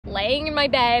laying in my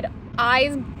bed,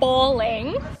 eyes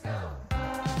bawling.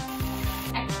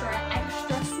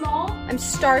 Extra small. I'm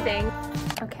starving.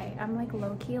 Okay, I'm like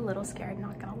low-key a little scared,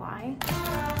 not gonna lie.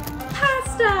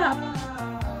 Pasta!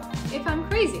 If I'm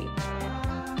crazy.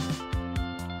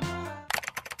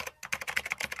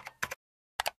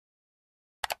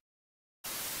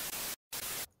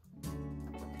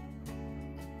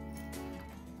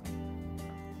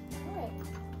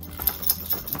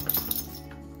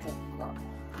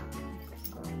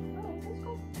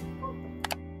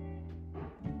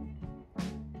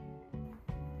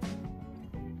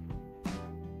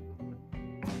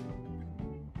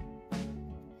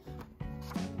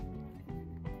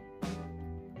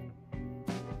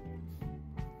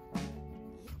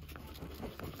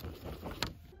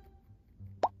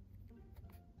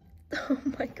 Oh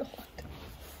my god.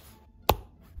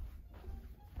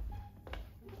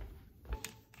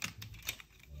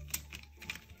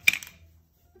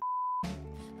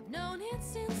 I've known it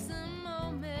since the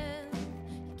moment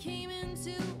you came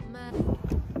into my... Oh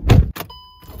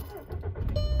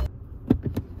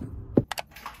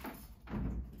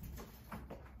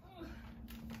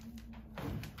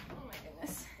my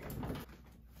goodness.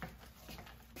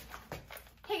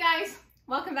 Hey guys,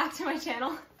 welcome back to my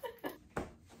channel.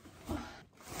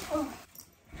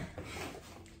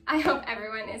 I hope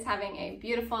everyone is having a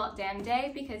beautiful damn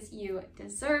day because you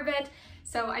deserve it.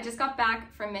 So I just got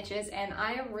back from Mitch's and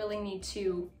I really need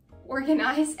to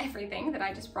organize everything that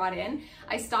I just brought in.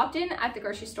 I stopped in at the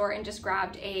grocery store and just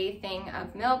grabbed a thing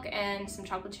of milk and some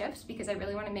chocolate chips because I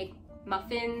really want to make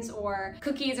muffins or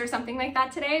cookies or something like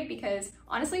that today because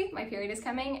honestly, my period is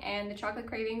coming and the chocolate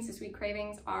cravings, the sweet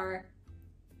cravings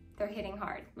they're hitting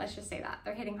hard. Let's just say that,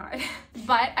 they're hitting hard.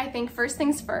 But I think first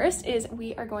things first is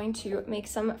we are going to make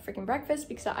some freaking breakfast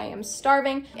because I am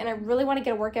starving and I really want to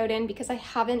get a workout in because I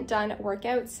haven't done a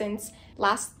workout since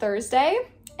last Thursday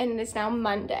and it's now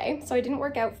Monday. So I didn't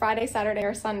work out Friday, Saturday,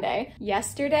 or Sunday.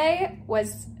 Yesterday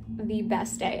was the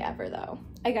best day ever though.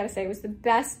 I gotta say, it was the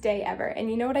best day ever.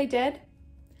 And you know what I did?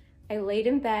 I laid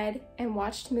in bed and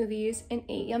watched movies and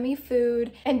ate yummy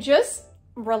food and just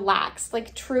relaxed,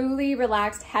 like truly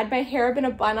relaxed, had my hair up in a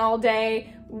bun all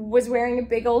day, was wearing a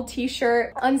big old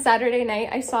t-shirt. On Saturday night,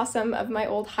 I saw some of my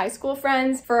old high school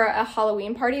friends for a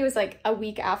Halloween party. It was like a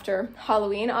week after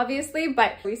Halloween, obviously,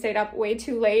 but we stayed up way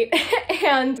too late.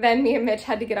 And then me and Mitch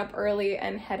had to get up early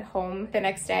and head home the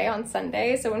next day on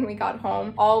Sunday. So when we got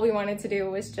home, all we wanted to do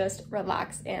was just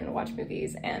relax and watch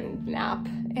movies and nap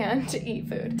and eat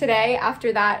food. Today,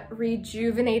 after that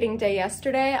rejuvenating day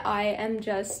yesterday, I am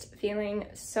just feeling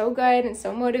so good and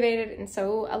so motivated and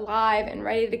so alive and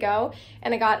ready to go.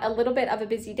 And I got a little bit of a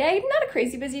busy day, not a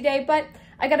crazy busy day, but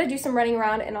I gotta do some running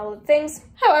around and all the things.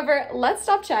 However, let's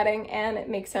stop chatting and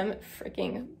make some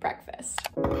freaking breakfast.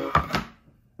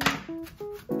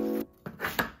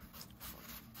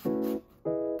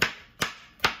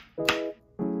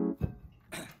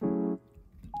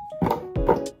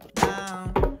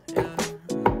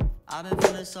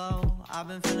 I've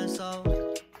been feeling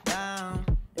so down,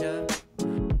 yeah.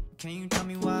 Can you tell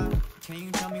me why? Can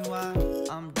you tell me why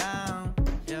I'm down,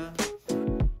 yeah?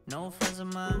 No friends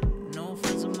of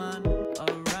mine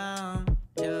around,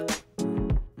 yeah.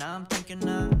 Now I'm thinking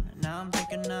I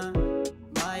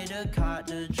might have caught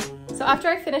the dream. So after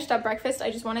I finished up breakfast, I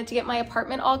just wanted to get my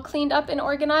apartment all cleaned up and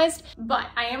organized, but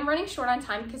I am running short on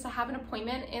time because I have an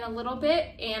appointment in a little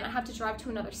bit and I have to drive to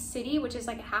another city, which is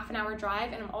like a half-an-hour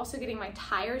drive, and I'm also getting my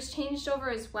tires changed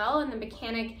over as well, and the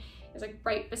mechanic is like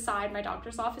right beside my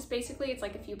doctor's office basically. It's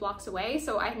like a few blocks away,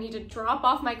 so I need to drop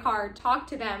off my car, talk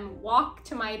to them, walk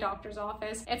to my doctor's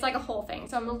office. It's like a whole thing,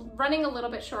 so I'm running a little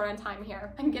bit short on time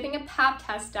here. I'm getting a pap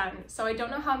test done, so I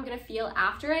don't know how I'm gonna feel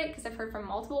after it because I've heard from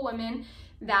multiple women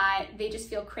that they just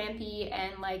feel crampy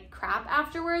and like crap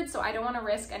afterwards, so I don't want to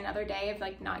risk another day of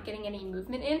like not getting any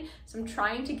movement in. So I'm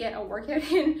trying to get a workout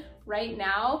in right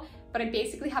now, but I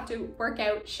basically have to work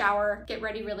out, shower, get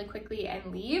ready really quickly and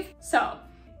leave. So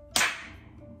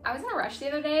I was in a rush the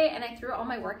other day and I threw all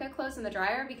my workout clothes in the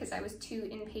dryer because I was too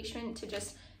impatient to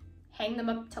just hang them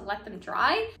up to let them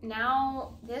dry.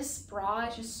 Now this bra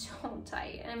is just so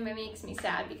tight and it makes me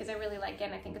sad because I really like it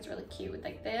and I think it's really cute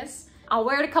like this. I'll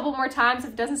wear it a couple more times.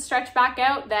 If it doesn't stretch back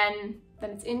out, then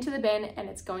it's into the bin and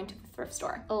it's going to the thrift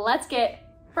store. Let's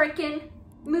get freaking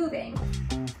moving.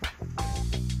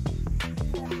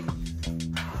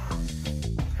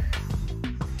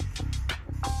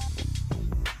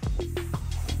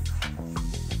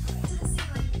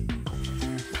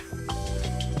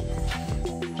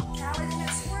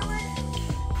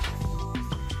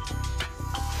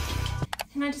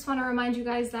 And I I just want to remind you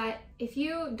guys that if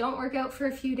you don't work out for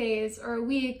a few days or a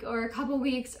week or a couple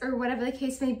weeks or whatever the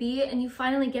case may be, and you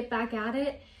finally get back at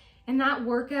it, and that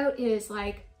workout is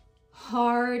like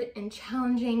hard and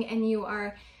challenging and you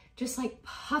are just like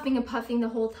puffing and puffing the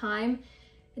whole time,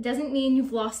 it doesn't mean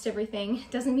you've lost everything. It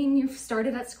doesn't mean you've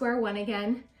started at square one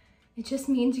again. It just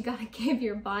means you gotta give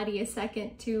your body a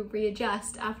second to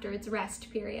readjust after its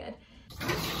rest period.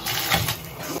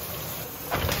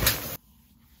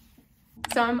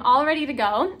 So I'm all ready to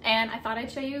go, and I thought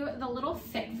I'd show you the little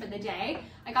fit for the day.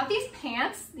 I got these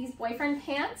pants, these boyfriend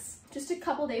pants, just a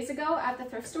couple days ago at the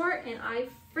thrift store, and I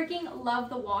freaking love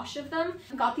the wash of them.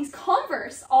 I got these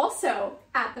Converse also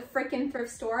at the freaking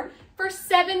thrift store for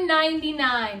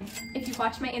 $7.99. If you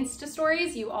watch my Insta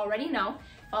stories, you already know.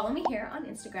 Follow me here on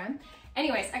Instagram.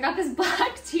 Anyways, I got this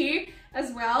black tee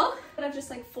as well, but I've just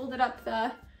like folded up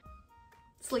the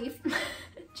sleeve.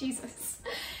 Jesus.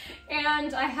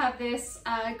 And I have this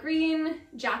green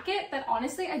jacket that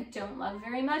honestly I don't love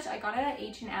very much. I got it at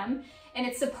H&M and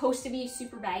it's supposed to be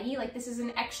super baggy. Like this is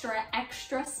an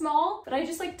extra small, but I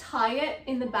just like tie it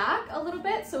in the back a little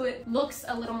bit so it looks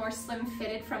a little more slim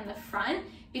fitted from the front,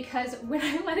 because when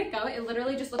I let it go, it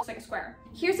literally just looks like a square.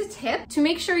 Here's a tip to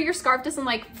make sure your scarf doesn't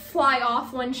like fly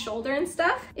off one shoulder and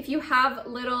stuff. If you have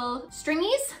little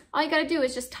stringies, all you gotta do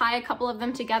is just tie a couple of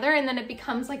them together and then it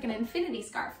becomes like an infinity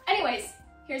scarf. Anyways,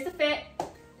 here's the fit.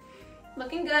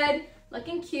 Looking good,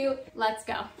 looking cute, let's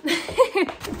go.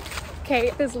 Okay,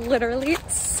 it is literally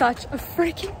such a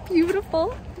freaking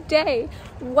beautiful day.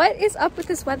 What is up with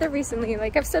this weather recently?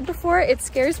 Like I've said before, it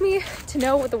scares me to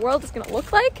know what the world is gonna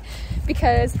look like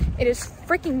because it is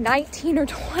freaking 19 or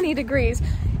 20 degrees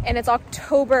and it's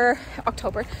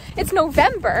it's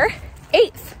November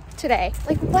 8th today.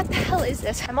 Like what the hell is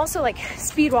this? I'm also like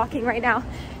speed walking right now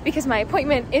because my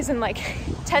appointment is in like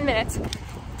 10 minutes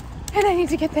and I need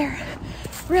to get there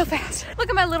real fast. Look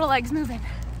at my little legs moving,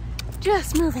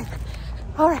 just moving.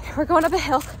 All right, we're going up a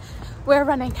hill. We're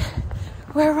running.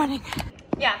 We're running.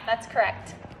 Yeah, that's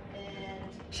correct.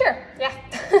 Sure, yeah.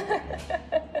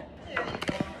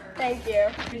 Thank you.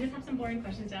 We just have some boring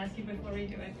questions to ask you before we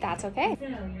do it. That's okay. So,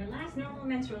 your last normal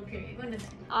menstrual period, when is it?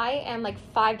 I am like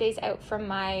 5 days out from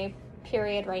my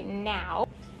period right now.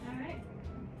 All right,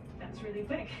 that's really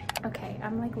quick. Okay,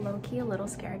 I'm like low-key a little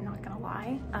scared, not gonna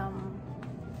lie.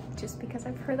 Just because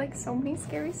I've heard like so many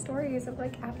scary stories of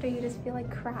like after you just feel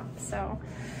like crap, so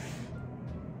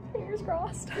fingers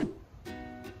crossed.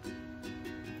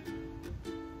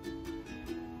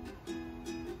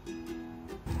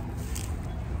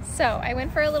 So I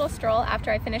went for a little stroll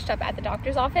after I finished up at the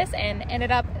doctor's office and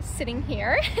ended up sitting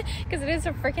here because it is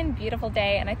a freaking beautiful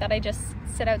day and I thought I'd just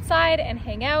sit outside and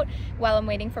hang out while I'm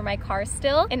waiting for my car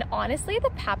still. And honestly,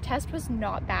 the pap test was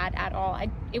not bad at all.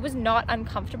 It was not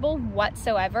uncomfortable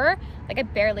whatsoever. Like I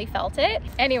barely felt it.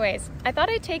 Anyways, I thought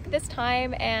I'd take this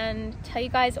time and tell you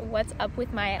guys what's up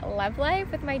with my love life,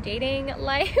 with my dating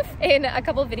life. In a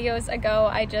couple videos ago,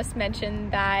 I just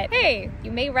mentioned that, hey,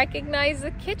 you may recognize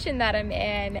the kitchen that I'm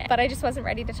in, but I just wasn't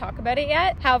ready to talk about it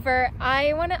yet. However,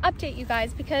 I want to update you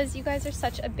guys because you guys are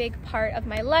such a big part of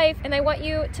my life and I want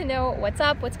you to know what's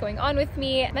up, what's going on with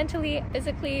me mentally,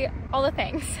 physically, all the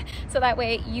things. So that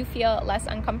way you feel less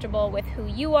uncomfortable with who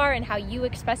you are and how you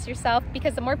express yourself,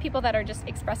 because the more people that are just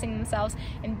expressing themselves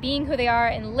and being who they are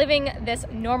and living this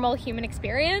normal human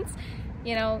experience,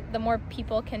 you know, the more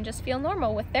people can just feel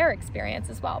normal with their experience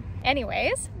as well.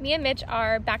 Anyways, me and Mitch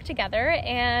are back together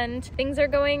and things are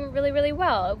going really, really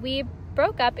well. We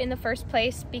broke up in the first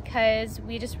place because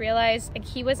we just realized like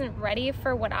he wasn't ready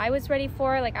for what I was ready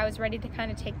for. Like I was ready to kind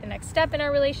of take the next step in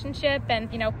our relationship and,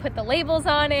 you know, put the labels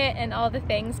on it and all the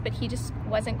things, but he just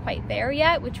wasn't quite there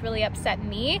yet, which really upset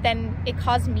me. Then it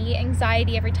caused me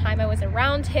anxiety every time I was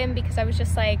around him because I was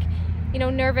just like, you know,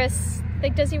 nervous.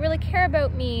 Like, does he really care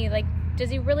about me? Like, does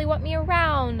he really want me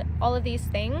around? All of these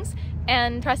things.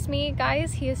 And trust me,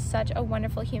 guys, he is such a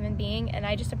wonderful human being and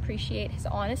I just appreciate his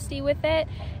honesty with it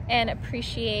and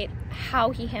appreciate how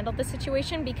he handled the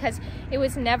situation, because it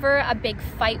was never a big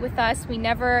fight with us. We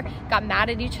never got mad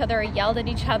at each other or yelled at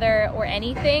each other or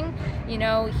anything. You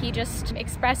know, he just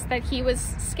expressed that he was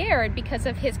scared because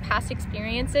of his past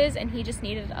experiences and he just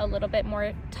needed a little bit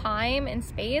more time and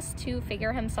space to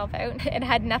figure himself out. It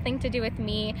had nothing to do with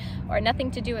me or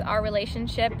nothing to do with our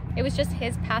relationship. It was just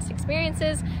his past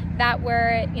experiences that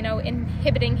were, you know,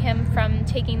 inhibiting him from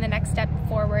taking the next step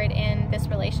forward in this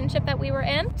relationship that we were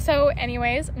in. So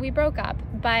anyways, we broke up,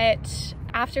 but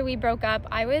After we broke up,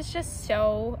 I was just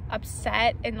so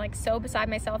upset and like so beside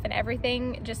myself, and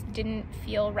everything just didn't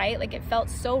feel right. Like it felt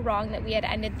so wrong that we had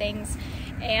ended things.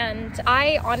 And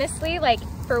I honestly, like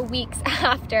for weeks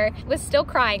after, was still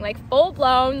crying, like full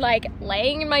blown, like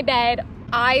laying in my bed,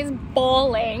 eyes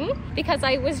bawling, because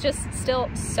I was just still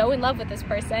so in love with this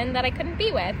person that I couldn't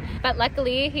be with. But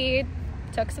luckily he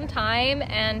took some time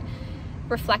and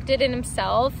reflected in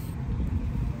himself.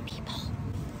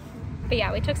 But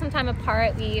yeah, we took some time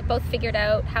apart. We both figured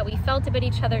out how we felt about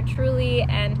each other truly,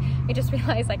 and we just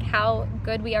realized like how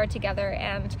good we are together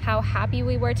and how happy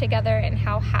we were together and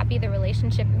how happy the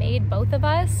relationship made both of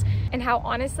us, and how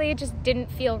honestly it just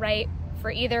didn't feel right for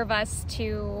either of us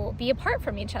to be apart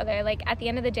from each other. Like at the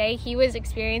end of the day, he was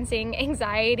experiencing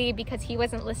anxiety because he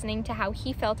wasn't listening to how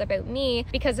he felt about me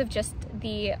because of just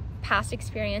the past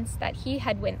experience that he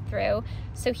had went through.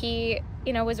 So he,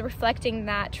 you know, was reflecting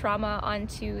that trauma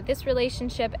onto this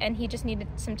relationship, and he just needed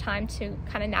some time to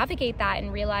kind of navigate that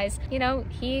and realize, you know,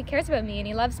 he cares about me and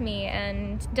he loves me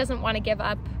and doesn't want to give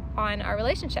up on our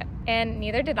relationship, and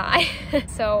neither did I.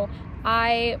 So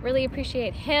I really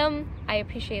appreciate him, I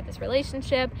appreciate this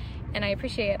relationship, and I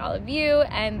appreciate all of you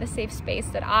and the safe space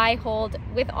that I hold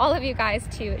with all of you guys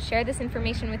to share this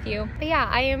information with you. But yeah,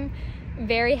 I am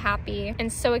very happy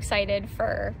and so excited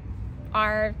for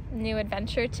our new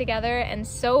adventure together, and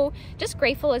so just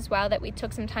grateful as well that we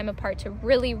took some time apart to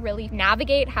really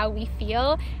navigate how we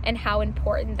feel and how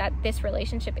important that this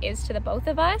relationship is to the both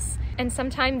of us. And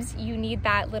sometimes you need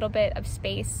that little bit of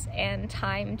space and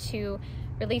time to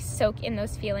really soak in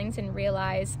those feelings and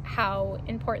realize how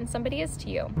important somebody is to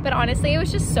you. But honestly, it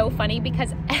was just so funny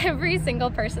because every single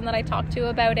person that I talked to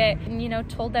about it and, you know,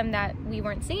 told them that we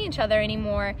weren't seeing each other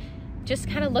anymore, just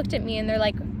kind of looked at me and they're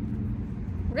like,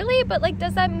 really? But like,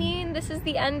 does that mean this is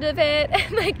the end of it?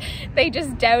 And like, they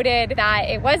just doubted that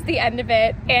it was the end of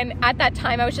it. And at that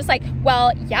time I was just like,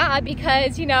 well, yeah,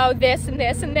 because, you know, this and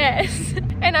this and this.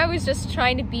 And I was just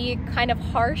trying to be kind of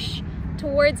harsh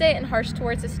towards it and harsh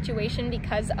towards the situation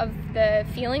because of the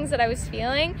feelings that I was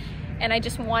feeling, and I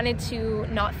just wanted to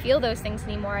not feel those things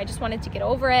anymore. I just wanted to get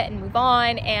over it and move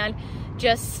on and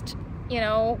just, you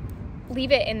know,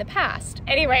 leave it in the past.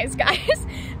 Anyways, guys,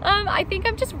 I think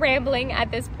I'm just rambling at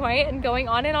this point and going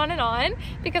on and on and on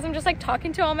because I'm just like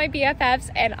talking to all my BFFs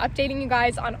and updating you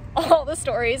guys on all the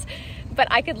stories. But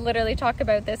I could literally talk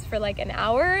about this for like an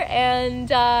hour, and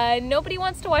nobody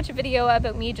wants to watch a video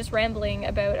about me just rambling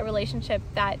about a relationship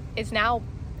that is now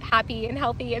happy and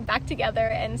healthy and back together,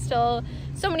 and still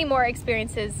so many more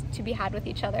experiences to be had with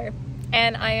each other.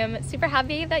 And I am super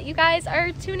happy that you guys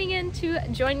are tuning in to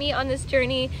join me on this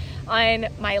journey, on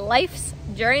my life's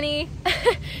journey.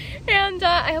 And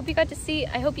I hope you get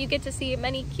to see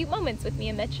many cute moments with me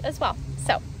and Mitch as well.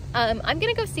 So I'm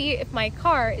gonna go see if my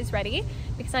car is ready,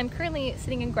 because I'm currently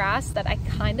sitting in grass that I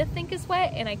kind of think is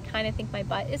wet, and I kind of think my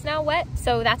butt is now wet.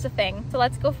 So that's a thing. So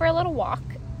let's go for a little walk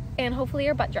and hopefully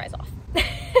your butt dries off.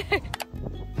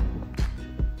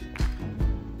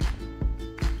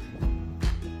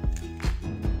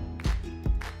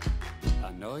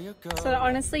 So it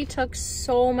honestly took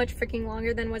so much freaking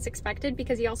longer than was expected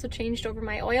because he also changed over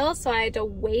my oil, so I had to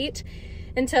wait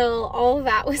until all of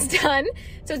that was done.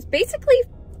 So it's basically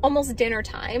almost dinner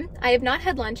time. I have not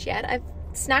had lunch yet. I've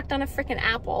snacked on a freaking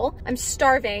apple. I'm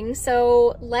starving,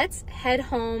 so let's head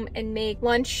home and make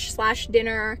lunch slash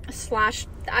dinner slash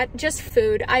just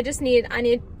food. I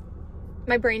need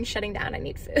my brain's shutting down. I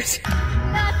need food. Nothing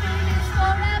is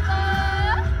forever.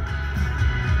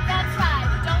 That's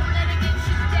right, don't let it get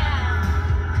you down.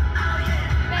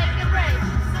 Make it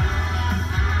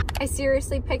break. I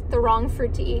seriously picked the wrong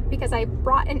fruit to eat because I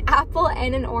brought an apple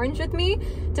and an orange with me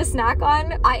to snack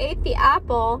on. I ate the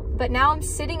apple, but now I'm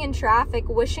sitting in traffic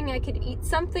wishing I could eat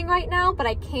something right now, but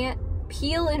I can't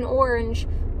peel an orange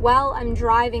while I'm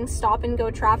driving stop and go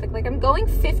traffic. Like, I'm going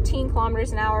 15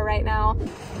 kilometers an hour right now.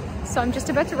 So I'm just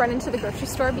about to run into the grocery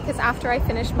store because after I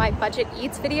finished my budget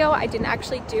eats video, I didn't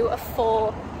actually do a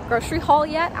full grocery haul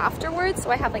yet afterwards.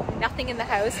 So I have like nothing in the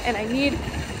house and I need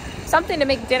something to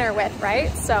make dinner with, right?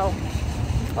 So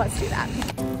let's do that.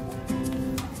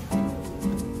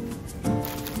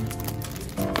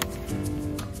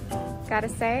 Gotta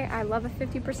say, I love a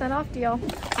 50% off deal.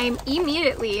 I am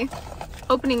immediately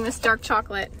opening this dark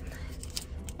chocolate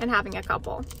and having a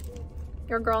couple.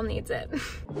 Your girl needs it.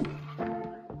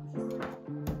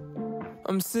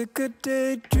 I'm sick of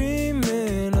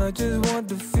daydreaming. I just want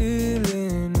the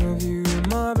feeling of you in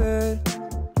my bed.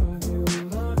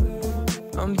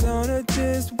 I'm down to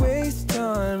just waste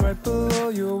time right below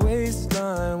your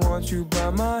waistline. Want you by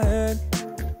my head.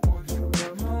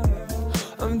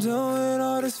 I'm done with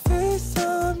all this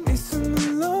FaceTime. Need some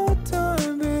alone time.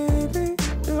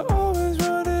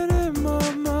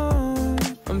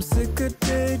 I'm sick of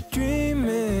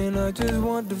daydreaming. I just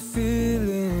want the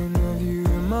feeling of you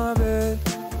in my bed.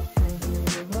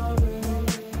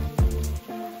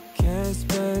 Can't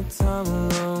spend time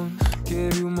alone.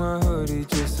 Give you my hoodie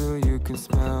just so you can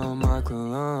smell my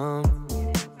cologne.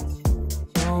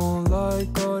 Don't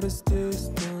like all this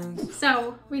distance.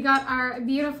 So we got our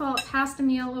beautiful pasta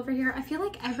meal over here. I feel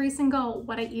like every single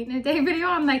what I eat in a day video,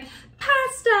 I'm like,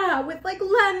 pasta with like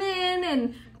lemon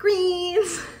and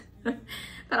greens.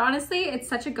 But honestly, it's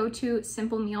such a go-to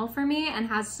simple meal for me and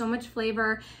has so much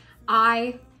flavor.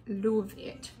 I love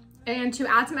it. And to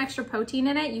add some extra protein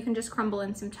in it, you can just crumble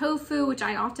in some tofu, which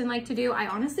I often like to do. I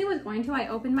honestly was going to, I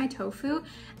opened my tofu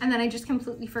and then I just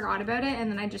completely forgot about it.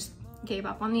 And then I just gave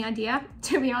up on the idea,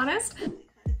 to be honest.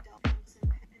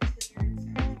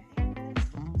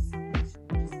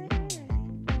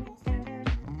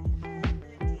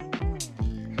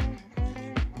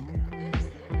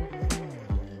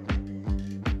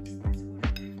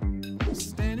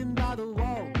 Standing by the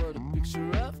wall, what a picture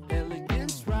of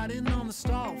elegance. Writing on the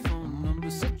stall, phone number,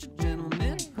 such a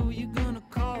gentleman. Who you gonna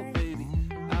call, baby?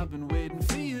 I've been waiting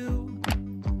for you.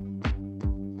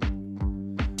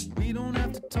 We don't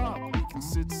have to talk, we can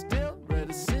sit still.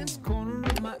 Reticence, corner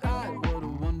of my eye. What a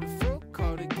wonderful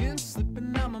cardigan,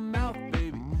 slipping out my mouth,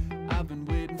 baby. I've been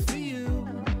waiting for you.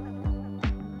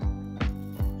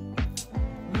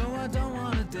 No, I don't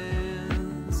wanna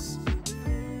dance,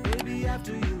 baby,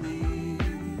 after you leave.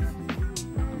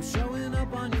 I'm showing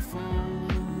up on your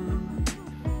phone,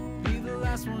 be the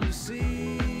last one to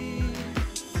see.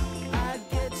 I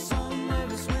get so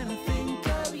nervous when I think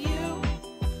of you,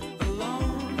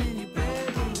 alone in your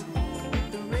bedroom,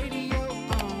 with the radio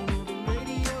on or the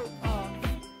radio off.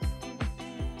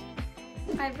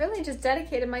 I've really just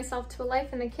dedicated myself to a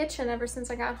life in the kitchen ever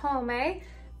since I got home, eh?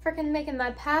 Freaking making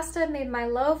that pasta, made my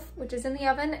loaf, which is in the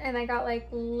oven, and I got like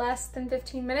less than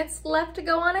 15 minutes left to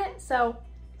go on it. So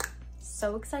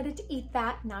excited to eat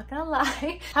that, not gonna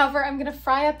lie. However, I'm gonna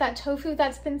fry up that tofu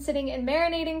that's been sitting and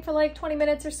marinating for like 20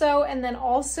 minutes or so, and then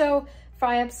also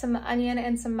fry up some onion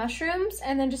and some mushrooms,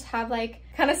 and then just have like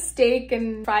kind of steak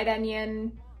and fried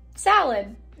onion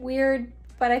salad. Weird,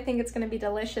 but I think it's gonna be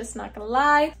delicious, not gonna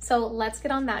lie. So let's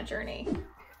get on that journey.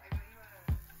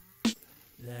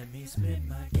 Let me spit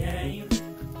my game.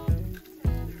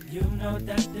 You know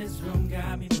that this room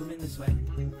got me moving this way.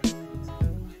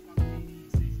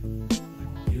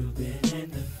 You've been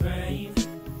in the frame.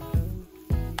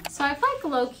 So I've like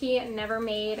low-key never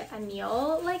made a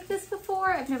meal like this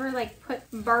before. I've never like put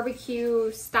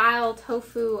barbecue style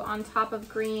tofu on top of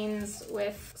greens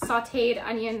with sauteed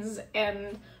onions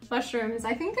and mushrooms.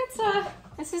 I think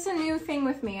this is a new thing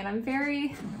with me, and I'm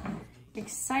very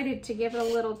excited to give it a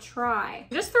little try.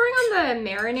 I'm just throwing on the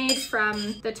marinade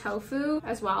from the tofu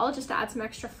as well, just to add some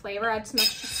extra flavor, add some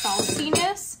extra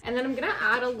saltiness. And then I'm gonna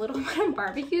add a little bit of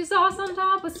barbecue sauce on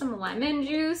top with some lemon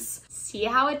juice, see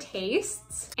how it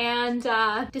tastes, and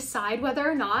decide whether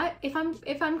or not if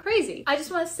I'm crazy. I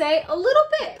just wanna say a little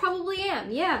bit, probably am,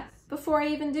 yeah. Before I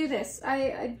even do this,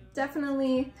 I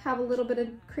definitely have a little bit of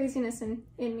craziness in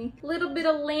me. A little bit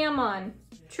of lemon.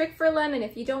 Trick for lemon,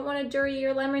 if you don't want to dirty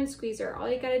your lemon squeezer, all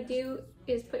you gotta do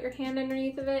is put your hand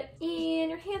underneath of it and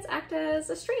your hands act as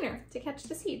a strainer to catch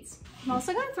the seeds. I'm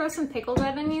also gonna throw some pickled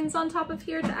red onions on top of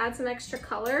here to add some extra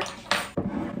color.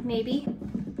 Maybe.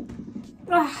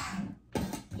 Ugh.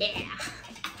 Yeah.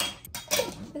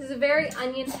 This is a very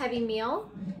onion heavy meal.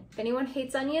 If anyone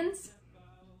hates onions,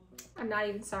 I'm not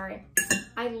even sorry.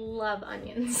 I love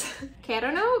onions. Okay, I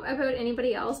don't know about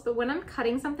anybody else, but when I'm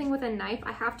cutting something with a knife,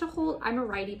 I have to hold, I'm a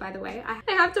righty by the way, I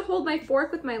have to hold my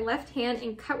fork with my left hand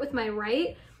and cut with my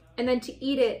right, and then to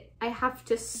eat it, I have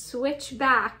to switch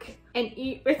back and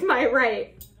eat with my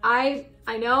right. I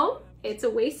know it's a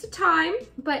waste of time,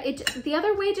 but the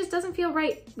other way just doesn't feel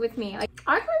right with me. Like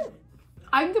I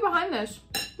can get behind this.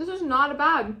 This is not a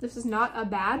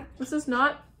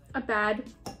bad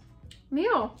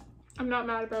meal. I'm not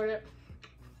mad about it.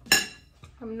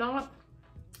 I'm not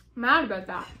mad about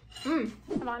that.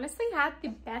 I've honestly had the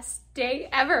best day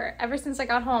ever since I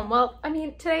got home. Well, I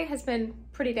mean, today has been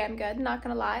pretty damn good, not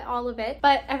gonna lie, all of it.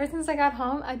 But ever since I got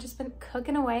home, I've just been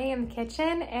cooking away in the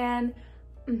kitchen, and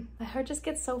my heart just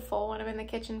gets so full when I'm in the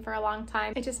kitchen for a long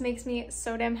time. It just makes me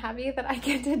so damn happy that I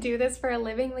get to do this for a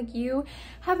living. Like, you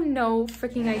have no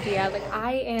freaking idea. Like,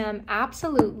 I am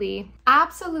absolutely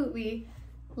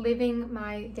living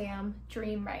my damn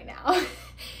dream right now.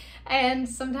 And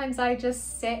sometimes I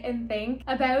just sit and think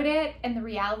about it and the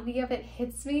reality of it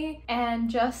hits me, and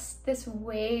just this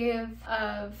wave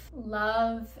of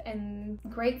love and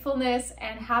gratefulness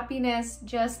and happiness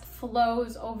just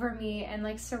flows over me and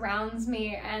like surrounds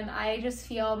me, and I just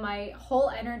feel my whole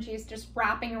energy is just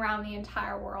wrapping around the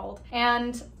entire world.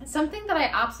 And something that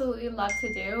I absolutely love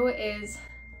to do is,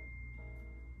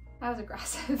 that was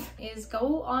aggressive, is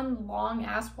go on long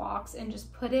ass walks and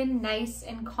just put in nice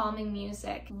and calming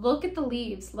music. Look at the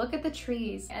leaves, look at the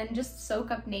trees, and just soak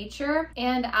up nature.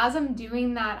 And as I'm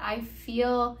doing that, I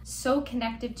feel so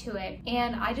connected to it.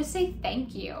 And I just say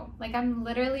thank you. Like, I'm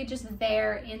literally just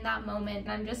there in that moment,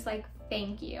 and I'm just like,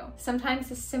 thank you. Sometimes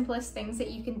the simplest things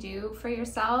that you can do for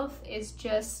yourself is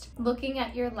just looking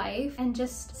at your life and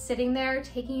just sitting there,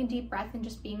 taking a deep breath and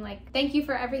just being like, thank you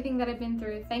for everything that I've been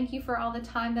through. Thank you for all the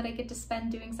time that I get to spend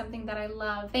doing something that I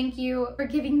love. Thank you for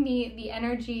giving me the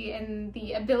energy and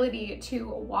the ability to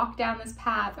walk down this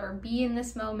path or be in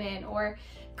this moment or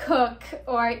cook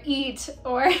or eat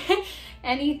or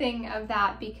anything of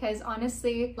that, because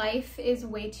honestly, life is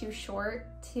way too short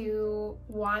to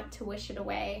want to wish it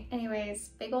away. Anyways,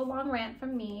 big old long rant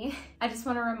from me. I just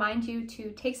want to remind you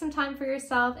to take some time for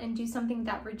yourself and do something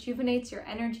that rejuvenates your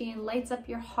energy and lights up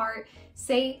your heart.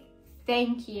 Say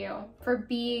thank you for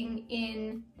being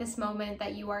in this moment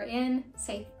that you are in.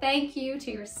 Say thank you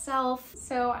to yourself.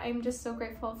 So I'm just so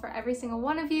grateful for every single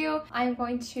one of you. I'm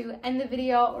going to end the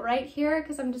video right here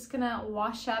because I'm just gonna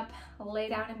wash up, lay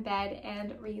down in bed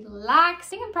and relax. I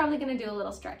think I'm probably gonna do a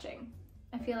little stretching.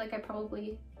 I feel like I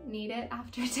probably need it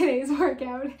after today's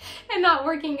workout and not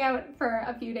working out for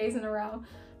a few days in a row.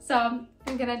 So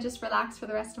I'm gonna just relax for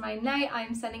the rest of my night.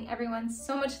 I'm sending everyone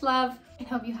so much love and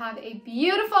hope you have a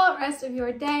beautiful rest of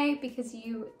your day because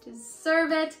you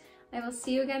deserve it. I will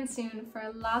see you again soon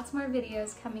for lots more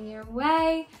videos coming your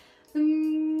way.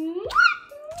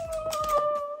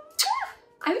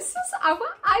 I'm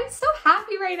so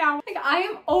happy right now. Like, I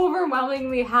am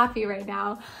overwhelmingly happy right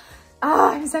now.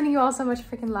 Oh, I'm sending you all so much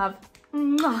freaking love.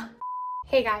 Mwah.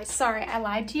 Hey guys, sorry, I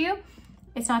lied to you.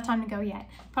 It's not time to go yet.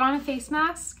 Put on a face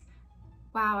mask.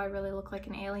 Wow, I really look like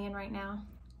an alien right now.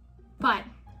 But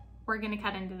we're gonna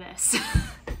cut into this.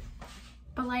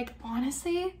 But like,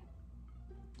 honestly,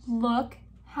 look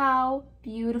how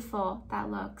beautiful that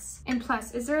looks. And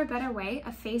plus, is there a better way?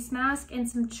 A face mask and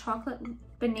some chocolate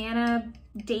banana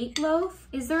date loaf?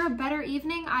 Is there a better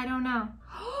evening? I don't know.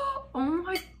 Oh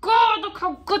my God, look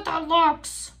how good that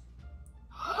looks.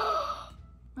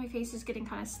 My face is getting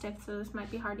kind of stiff, so this might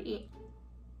be hard to eat.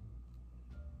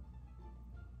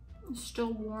 It's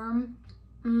still warm.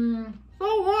 So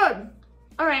good.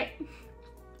 All right.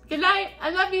 Good night.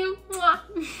 I love you. Mwah.